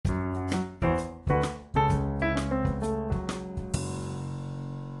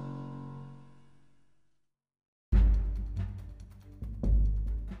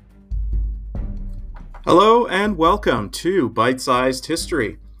Hello and welcome to Bite Sized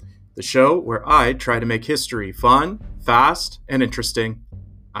History, the show where I try to make history fun, fast, and interesting.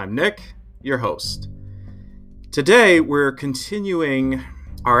 I'm Nick, your host. Today we're continuing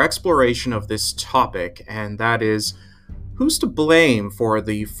our exploration of this topic, and that is who's to blame for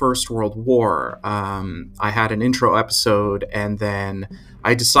the First World War. I had an intro episode, and then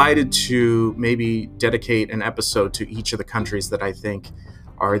I decided to maybe dedicate an episode to each of the countries that I think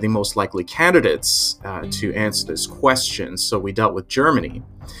are the most likely candidates to answer this question. So we dealt with Germany.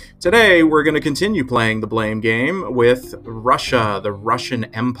 Today, we're going to continue playing the blame game with Russia, the Russian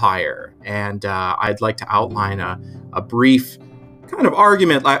Empire. And I'd like to outline a brief kind of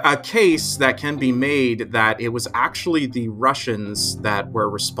argument, a case that can be made that it was actually the Russians that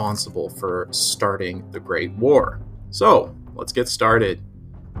were responsible for starting the Great War. So let's get started.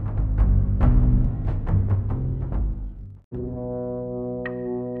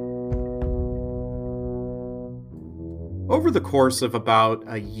 Over the course of about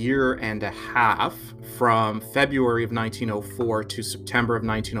a year and a half, from February of 1904 to September of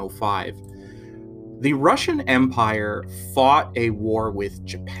 1905, the Russian Empire fought a war with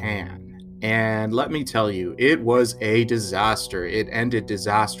Japan. And let me tell you, it was a disaster. It ended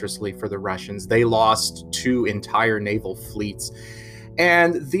disastrously for the Russians. They lost two entire naval fleets.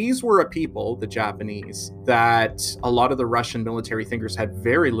 And these were a people, the Japanese, that a lot of the Russian military thinkers had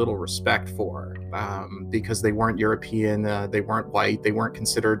very little respect for because they weren't European, they weren't white, they weren't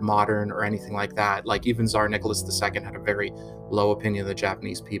considered modern or anything like that. Like even Tsar Nicholas II had a very low opinion of the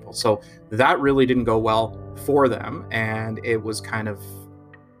Japanese people. So that really didn't go well for them. And it was kind of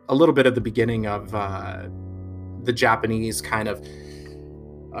a little bit of the beginning of the Japanese kind of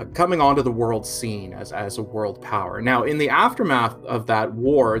coming onto the world scene as a world power. Now, in the aftermath of that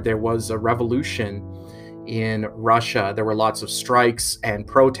war, there was a revolution in Russia. There were lots of strikes and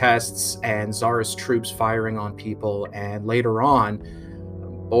protests and Tsarist troops firing on people. And later on,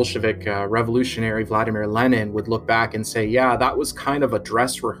 Bolshevik revolutionary Vladimir Lenin would look back and say, yeah, that was kind of a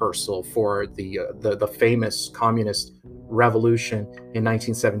dress rehearsal for the famous communist revolution in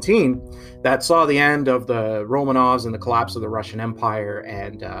 1917 that saw the end of the Romanovs and the collapse of the Russian Empire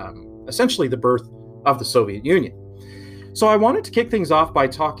and essentially the birth of the Soviet Union. So I wanted to kick things off by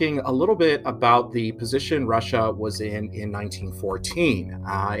talking a little bit about the position Russia was in 1914.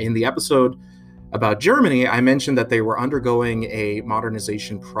 In the episode about Germany, I mentioned that they were undergoing a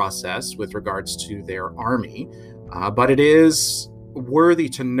modernization process with regards to their army, but it is worthy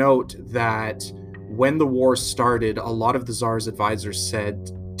to note that when the war started, a lot of the Tsar's advisors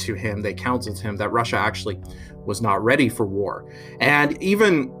said to him, they counseled him that Russia actually was not ready for war. And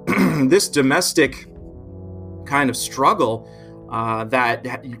even this domestic kind of struggle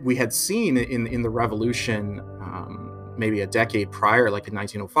that we had seen in the revolution maybe a decade prior, like in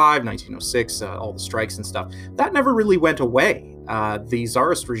 1905, 1906, all the strikes and stuff, that never really went away. The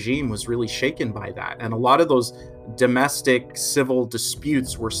Tsarist regime was really shaken by that. And a lot of those domestic civil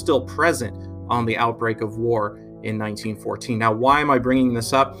disputes were still present on the outbreak of war in 1914. Now, why am I bringing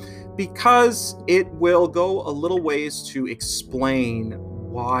this up? Because it will go a little ways to explain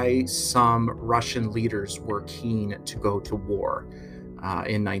why some Russian leaders were keen to go to war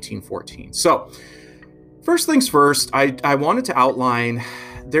in 1914. So, first things first, I wanted to outline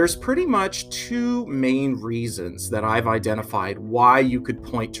there's pretty much two main reasons that I've identified why you could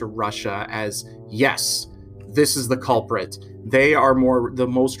point to Russia as, yes, this is the culprit. They are the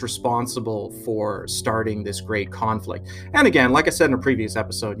most responsible for starting this great conflict. And again, like I said in a previous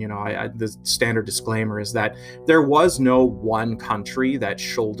episode, the standard disclaimer is that there was no one country that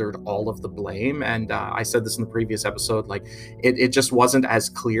shouldered all of the blame. And I said this in the previous episode, like it just wasn't as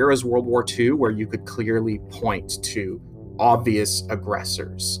clear as World War II, where you could clearly point to obvious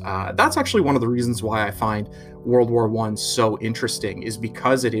aggressors. That's actually one of the reasons why I find World War I so interesting, is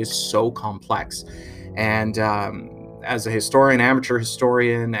because it is so complex. And as a historian, amateur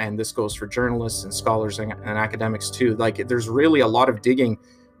historian, and this goes for journalists and scholars and academics too, like there's really a lot of digging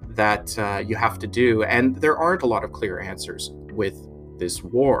that you have to do, and there aren't a lot of clear answers with this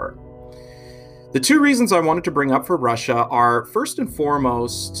war. The two reasons I wanted to bring up for Russia are, first and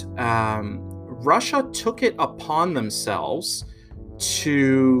foremost, Russia took it upon themselves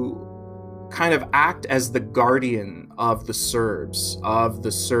to kind of act as the guardian of the Serbs, of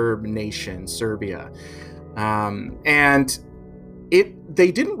the Serb nation, Serbia. And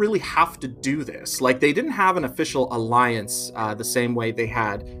they didn't really have to do this. Like, they didn't have an official alliance the same way they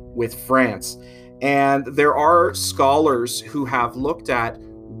had with France. And there are scholars who have looked at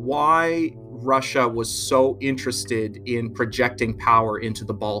why Russia was so interested in projecting power into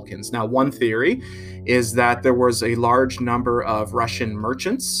the Balkans. Now, one theory is that there was a large number of Russian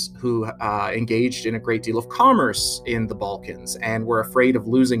merchants who engaged in a great deal of commerce in the Balkans and were afraid of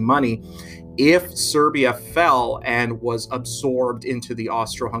losing money if Serbia fell and was absorbed into the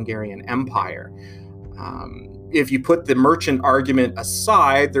Austro-Hungarian Empire. If you put the merchant argument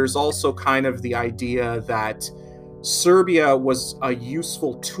aside, there's also kind of the idea that Serbia was a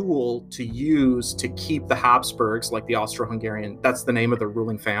useful tool to use to keep the Habsburgs, like the Austro-Hungarian, that's the name of the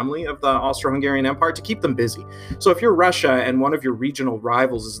ruling family of the Austro-Hungarian Empire, to keep them busy. So if you're Russia and one of your regional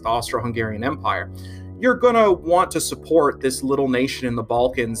rivals is the Austro-Hungarian Empire, you're going to want to support this little nation in the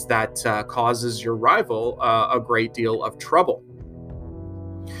Balkans that causes your rival a great deal of trouble.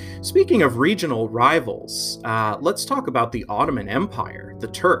 Speaking of regional rivals, let's talk about the Ottoman Empire, the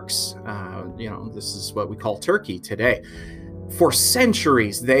Turks. This is what we call Turkey today. For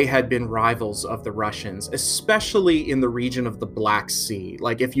centuries, they had been rivals of the Russians, especially in the region of the Black Sea.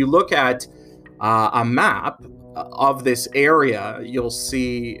 Like if you look at a map of this area, you'll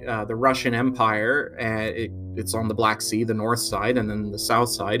see the Russian Empire. It's on the Black Sea, the north side, and then the south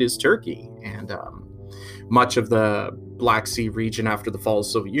side is Turkey. And much of the Black Sea region after the fall of the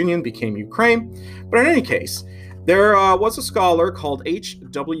Soviet Union became Ukraine. But in any case, there was a scholar called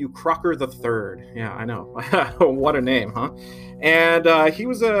H.W. Crocker III. Yeah, I know. What a name, huh? And he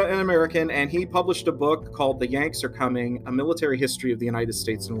was an American, and he published a book called The Yanks Are Coming, A Military History of the United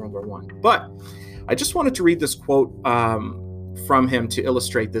States in World War I. But I just wanted to read this quote from him to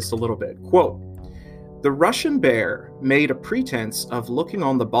illustrate this a little bit. Quote, "The Russian bear made a pretense of looking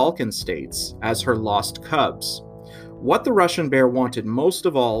on the Balkan states as her lost cubs. What the Russian bear wanted most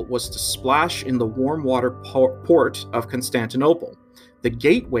of all was to splash in the warm water port of Constantinople, the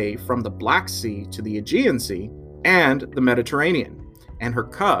gateway from the Black Sea to the Aegean Sea and the Mediterranean, and her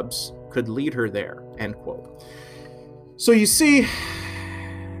cubs could lead her there," end quote. So you see,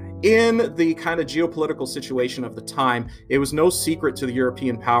 in the kind of geopolitical situation of the time, it was no secret to the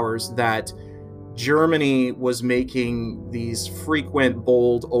European powers that Germany was making these frequent,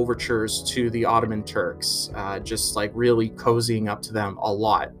 bold overtures to the Ottoman Turks, just like really cozying up to them a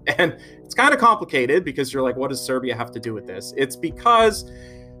lot. And it's kind of complicated because you're like, what does Serbia have to do with this? It's because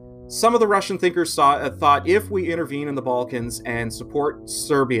some of the Russian thinkers thought if we intervene in the Balkans and support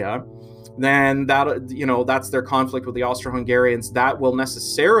Serbia, then that's their conflict with the Austro-Hungarians. That will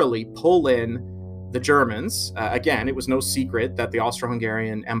necessarily pull in the Germans. Again, it was no secret that the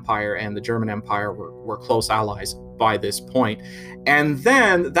Austro-Hungarian Empire and the German Empire were close allies by this point. And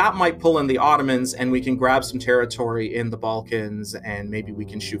then that might pull in the Ottomans, and we can grab some territory in the Balkans, and maybe we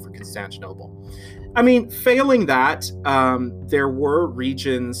can shoot for Constantinople. I mean, failing that, there were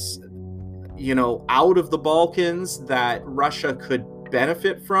regions, out of the Balkans that Russia could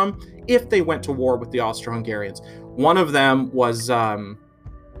benefit from if they went to war with the Austro-Hungarians. One of them was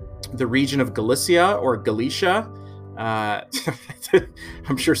the region of Galicia or Galicia.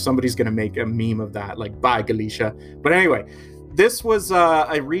 I'm sure somebody's going to make a meme of that, like, bye Galicia. But anyway, this was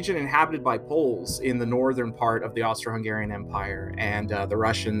a region inhabited by Poles in the northern part of the Austro-Hungarian Empire, and the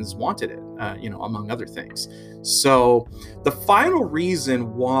Russians wanted it, among other things. So the final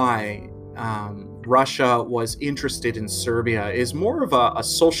reason why Russia was interested in Serbia is more of a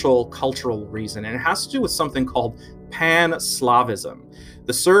social, cultural reason, and it has to do with something called Pan-Slavism.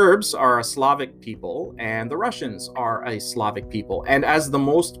 The Serbs are a Slavic people, and the Russians are a Slavic people. And as the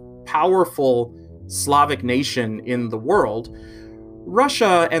most powerful Slavic nation in the world,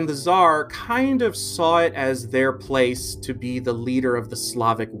 Russia and the Tsar kind of saw it as their place to be the leader of the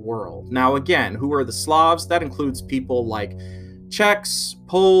Slavic world. Now, again, who are the Slavs? That includes people like Czechs,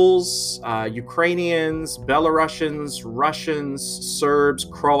 Poles, Ukrainians, Belarusians, Russians, Serbs,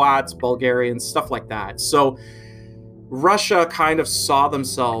 Croats, Bulgarians, stuff like that. So Russia kind of saw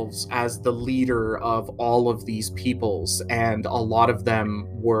themselves as the leader of all of these peoples, and a lot of them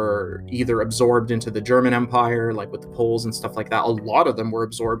were either absorbed into the German Empire, like with the Poles and stuff like that. A lot of them were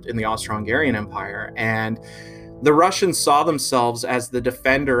absorbed in the Austro-Hungarian Empire, and the Russians saw themselves as the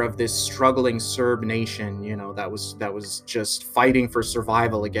defender of this struggling Serb nation, that was just fighting for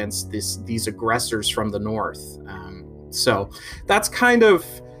survival against these aggressors from the north. So that's kind of,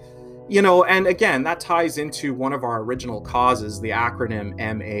 and again, that ties into one of our original causes, the acronym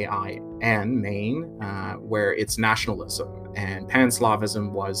MAIN, Maine, where it's nationalism. And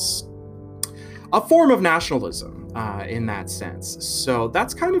Pan-Slavism was a form of nationalism in that sense. So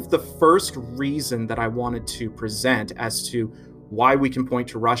that's kind of the first reason that I wanted to present as to why we can point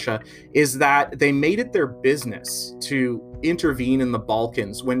to Russia, is that they made it their business to intervene in the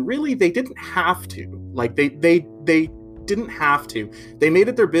Balkans when really they didn't have to. Like they didn't have to. They made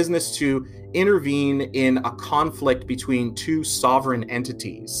it their business to intervene in a conflict between two sovereign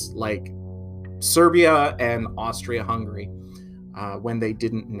entities, like Serbia and Austria-Hungary, when they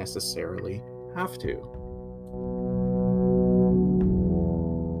didn't necessarily have to.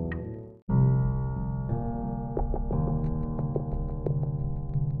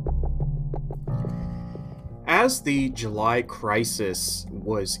 As the July crisis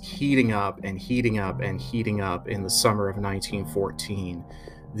was heating up and heating up and heating up in the summer of 1914,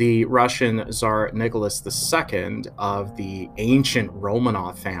 the Russian Tsar Nicholas II of the ancient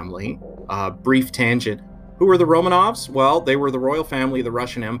Romanov family, brief tangent, who were the Romanovs? Well, they were the royal family of the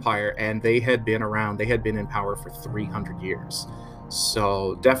Russian Empire, and they had been around, they had been in power for 300 years.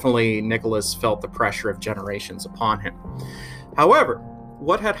 So definitely Nicholas felt the pressure of generations upon him. However,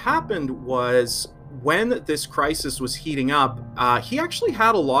 what had happened was, when this crisis was heating up, he actually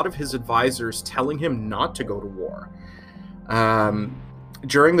had a lot of his advisors telling him not to go to war.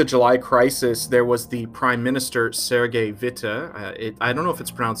 During the July crisis, there was the Prime Minister Sergei Witte. I don't know if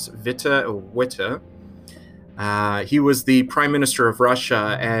it's pronounced Witte or Witte. He was the Prime Minister of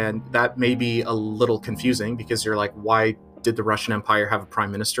Russia, and that may be a little confusing because you're like, why did the Russian Empire have a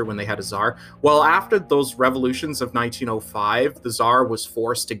prime minister when they had a czar? Well, after those revolutions of 1905, the czar was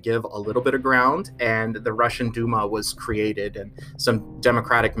forced to give a little bit of ground, and the Russian Duma was created, and some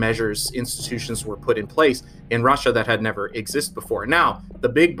democratic measures, institutions were put in place in Russia that had never existed before. Now, the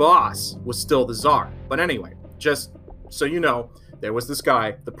big boss was still the czar. But anyway, just so you know, there was this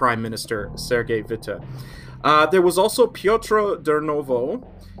guy, the Prime Minister, Sergei Witte. There was also Pyotr Dernovo.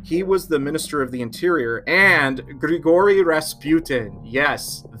 He was the Minister of the Interior, and Grigory Rasputin.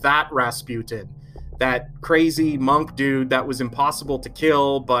 Yes, that Rasputin. That crazy monk dude that was impossible to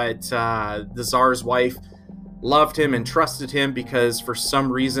kill, but the Tsar's wife loved him and trusted him because for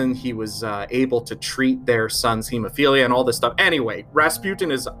some reason he was able to treat their son's hemophilia and all this stuff. Anyway, Rasputin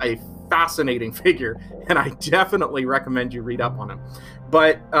is a fascinating figure, and I definitely recommend you read up on him.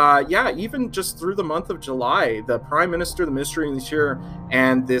 But yeah, even just through the month of July, the Prime Minister, the Ministry of the Interior,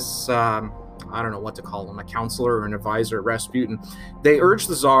 and this, I don't know what to call him, a counselor or an advisor, Rasputin, they urged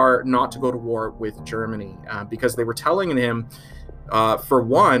the Tsar not to go to war with Germany because they were telling him, for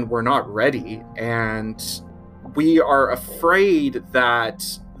one, we're not ready, and we are afraid that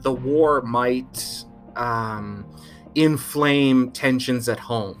the war might inflame tensions at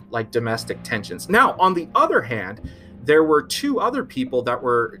home, like domestic tensions. Now, on the other hand, there were two other people that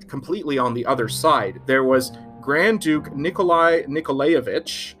were completely on the other side. There was Grand Duke Nikolai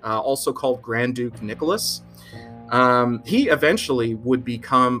Nikolaevich, also called Grand Duke Nicholas. He eventually would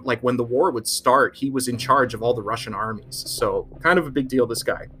become, like when the war would start, he was in charge of all the Russian armies. So kind of a big deal, this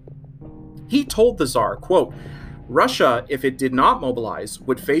guy. He told the Tsar, quote, Russia, if it did not mobilize,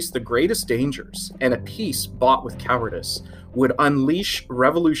 would face the greatest dangers, and a peace bought with cowardice would unleash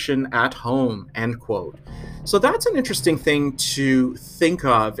revolution at home, end quote. So that's an interesting thing to think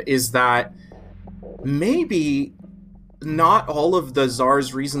of, is that maybe not all of the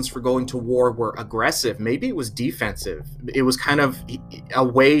Tsar's reasons for going to war were aggressive. Maybe it was defensive. It was kind of a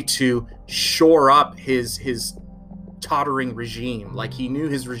way to shore up his tottering regime. Like, he knew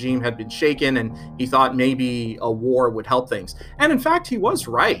his regime had been shaken, and he thought maybe a war would help things. And in fact, he was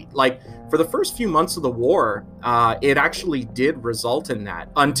right. Like, for the first few months of the war, it actually did result in that,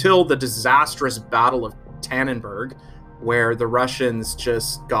 until the disastrous Battle of Tannenberg, where the Russians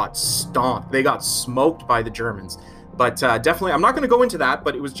just got stomped. They got smoked by the Germans. But definitely, I'm not going to go into that,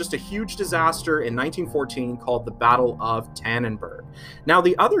 but it was just a huge disaster in 1914 called the Battle of Tannenberg. Now,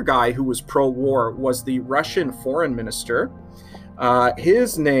 the other guy who was pro-war was the Russian foreign minister.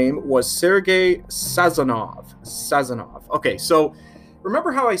 His name was Sergei Sazonov. Okay, so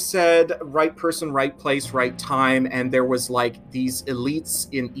remember how I said right person, right place, right time, and there was like these elites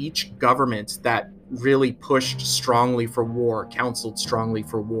in each government that really pushed strongly for war, counseled strongly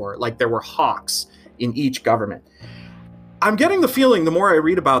for war. Like, there were hawks in each government. I'm getting the feeling, the more I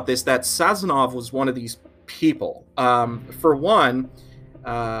read about this, that Sazonov was one of these people. For one,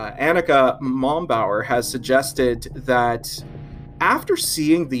 Annika Mombauer has suggested that after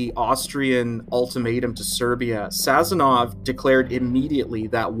seeing the Austrian ultimatum to Serbia, Sazonov declared immediately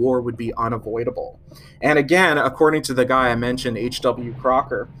that war would be unavoidable. And again, according to the guy I mentioned, H.W.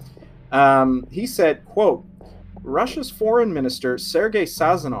 Crocker, he said, quote, Russia's foreign minister, Sergei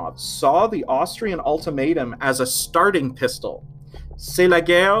Sazonov, saw the Austrian ultimatum as a starting pistol. C'est la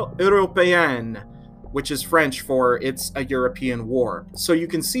guerre européenne, which is French for it's a European war. So you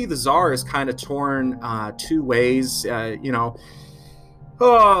can see the Tsar is kind of torn two ways. Who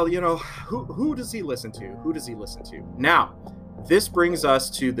does he listen to? Who does he listen to? Now, this brings us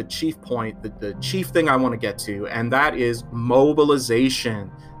to the chief point, the chief thing I want to get to, and that is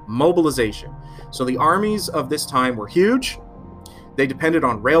mobilization. Mobilization. So the armies of this time were huge. They depended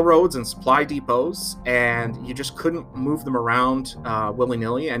on railroads and supply depots, and you just couldn't move them around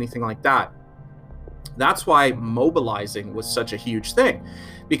willy-nilly, anything like that. That's why mobilizing was such a huge thing,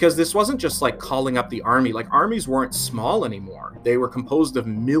 because this wasn't just like calling up the army. Like, armies weren't small anymore. They were composed of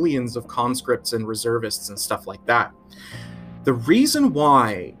millions of conscripts and reservists and stuff like that. The reason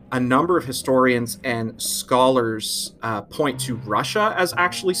why a number of historians and scholars point to Russia as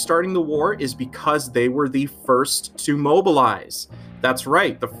actually starting the war is because they were the first to mobilize. That's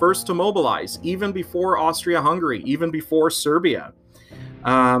right, the first to mobilize, even before Austria-Hungary, even before Serbia.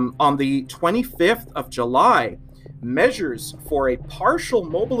 On the 25th of July, measures for a partial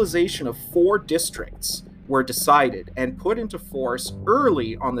mobilization of 4 districts were decided and put into force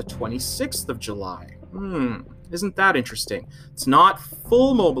early on the 26th of July. Isn't that interesting? It's not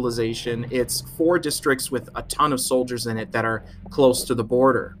full mobilization, it's 4 districts with a ton of soldiers in it that are close to the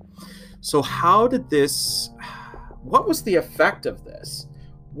border. So what was the effect of this?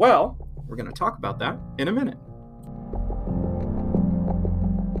 Well, we're going to talk about that in a minute.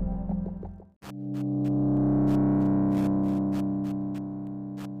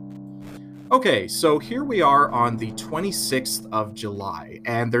 Okay, so here we are on the 26th of July,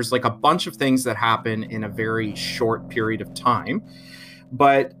 and there's like a bunch of things that happen in a very short period of time.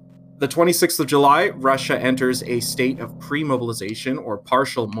 But the 26th of July, Russia enters a state of pre-mobilization or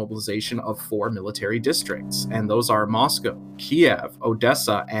partial mobilization of 4 military districts, and those are Moscow, Kiev,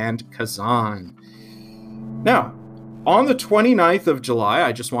 Odessa, and Kazan. Now, on the 29th of July,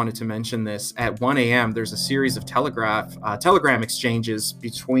 I just wanted to mention this, at 1 a.m., there's a series of telegram exchanges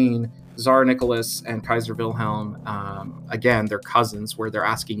between Tsar Nicholas and Kaiser Wilhelm. Again, they're cousins, where they're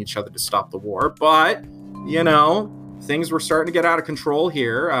asking each other to stop the war. But, you know, things were starting to get out of control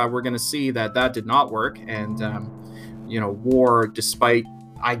here. We're going to see that did not work. And, war, despite,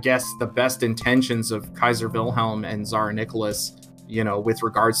 I guess, the best intentions of Kaiser Wilhelm and Tsar Nicholas, with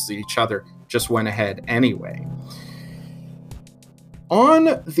regards to each other, just went ahead anyway.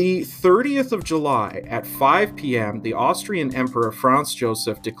 On the 30th of July at 5 p.m., the Austrian Emperor Franz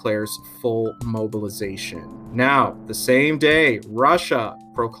Joseph declares full mobilization. Now, the same day, Russia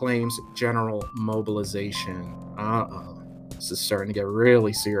proclaims general mobilization. This is starting to get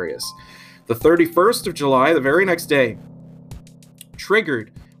really serious. The 31st of July, the very next day,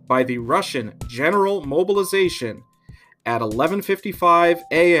 triggered by the Russian general mobilization at 11:55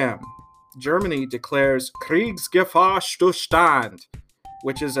 a.m., Germany declares Kriegsgefahrzustand,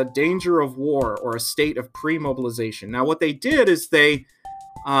 which is a danger of war or a state of pre-mobilization. Now, what they did is they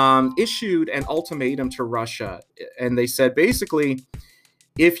issued an ultimatum to Russia, and they said, basically,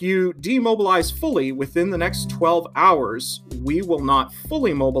 if you demobilize fully within the next 12 hours, we will not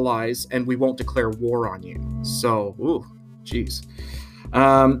fully mobilize and we won't declare war on you. So, geez.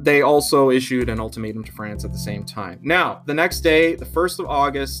 They also issued an ultimatum to France at the same time. Now, the next day, the 1st of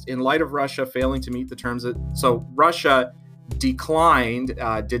August, in light of Russia failing to meet the terms so Russia declined,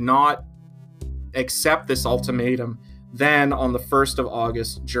 did not accept this ultimatum. Then on the 1st of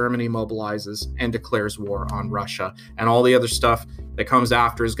August, Germany mobilizes and declares war on Russia. And all the other stuff that comes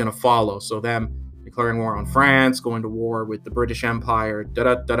after is going to follow. So them declaring war on France, going to war with the British Empire,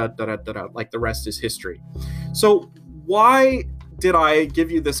 like the rest is history. So why did I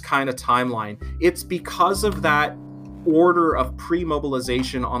give you this kind of timeline? It's because of that order of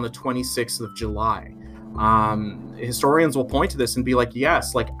pre-mobilization on the 26th of July. Historians will point to this and be like,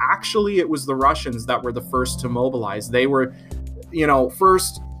 yes, like actually it was the Russians that were the first to mobilize. They were,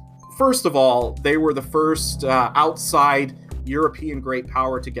 first of all, they were the first outside European great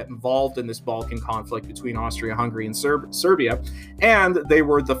power to get involved in this Balkan conflict between Austria-Hungary and Serbia, and they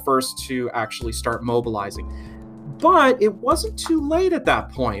were the first to actually start mobilizing. But it wasn't too late at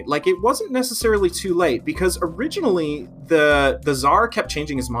that point. Like, it wasn't necessarily too late, because originally the Tsar kept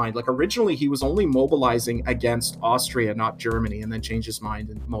changing his mind. Like, originally he was only mobilizing against Austria, not Germany, and then changed his mind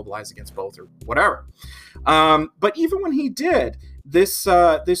and mobilized against both or whatever. But even when he did, this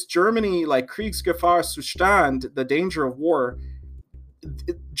Germany, like Kriegsgefahrzustand, the danger of war,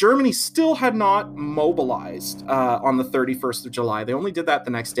 Germany still had not mobilized on the 31st of July. They only did that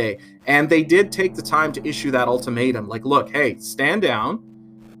the next day. And they did take the time to issue that ultimatum. Like, look, hey, stand down,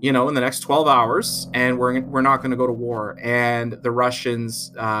 in the next 12 hours, and we're not going to go to war. And the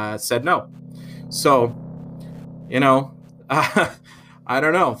Russians said no. So, I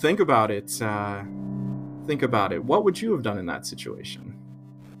don't know. Think about it. What would you have done in that situation?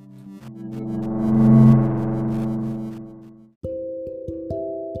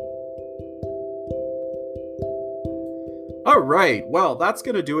 All right. Well, that's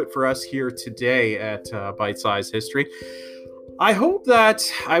going to do it for us here today at Bite Size History. I hope that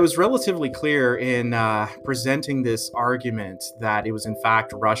I was relatively clear in presenting this argument that it was in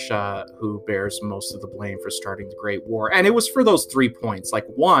fact Russia who bears most of the blame for starting the Great War. And it was for those 3 points. Like,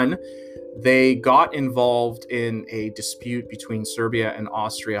 one, they got involved in a dispute between Serbia and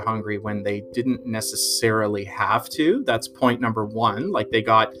Austria-Hungary when they didn't necessarily have to. That's point number one. Like, they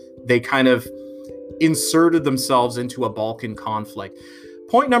kind of inserted themselves into a Balkan conflict.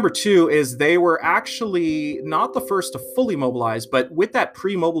 Point number two is they were actually not the first to fully mobilize, but with that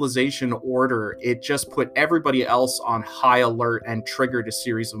pre-mobilization order, it just put everybody else on high alert and triggered a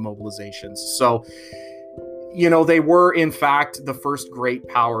series of mobilizations. So, they were in fact the first great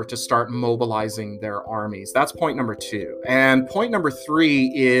power to start mobilizing their armies. That's point number two. And point number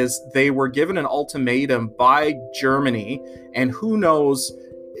three is they were given an ultimatum by Germany, and who knows,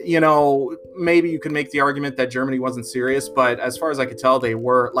 maybe you can make the argument that Germany wasn't serious, but as far as I could tell, they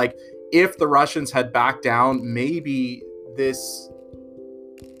were. Like, if the Russians had backed down, maybe this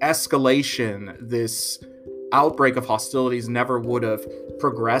escalation, this outbreak of hostilities never would have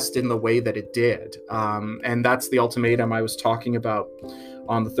progressed in the way that it did. And that's the ultimatum I was talking about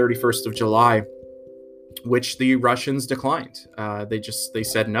on the 31st of July, which the Russians declined. They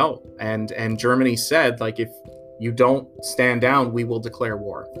said no. And Germany said, like, if you don't stand down, we will declare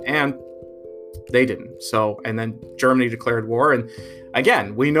war. And they didn't. So, and then Germany declared war. And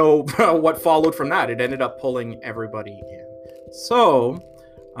again, we know what followed from that. It ended up pulling everybody in. So,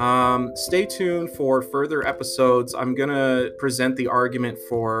 stay tuned for further episodes. I'm going to present the argument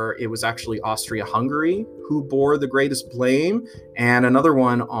for it was actually Austria-Hungary who bore the greatest blame, and another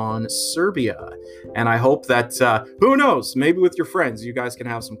one on Serbia. And I hope that, who knows, maybe with your friends, you guys can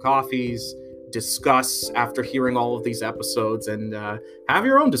have some coffees, discuss after hearing all of these episodes, and have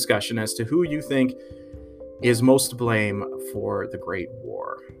your own discussion as to who you think is most to blame for the Great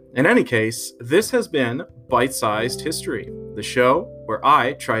War. In any case, this has been Bite-Sized History, the show where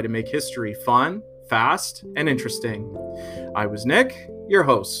I try to make history fun, fast, and interesting. I was Nick, your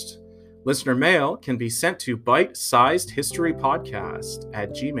host. Listener mail can be sent to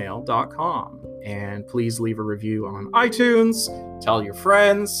bitesizedhistorypodcast@gmail.com. And please leave a review on iTunes, tell your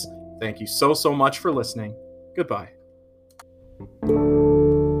friends. Thank you so much for listening. Goodbye.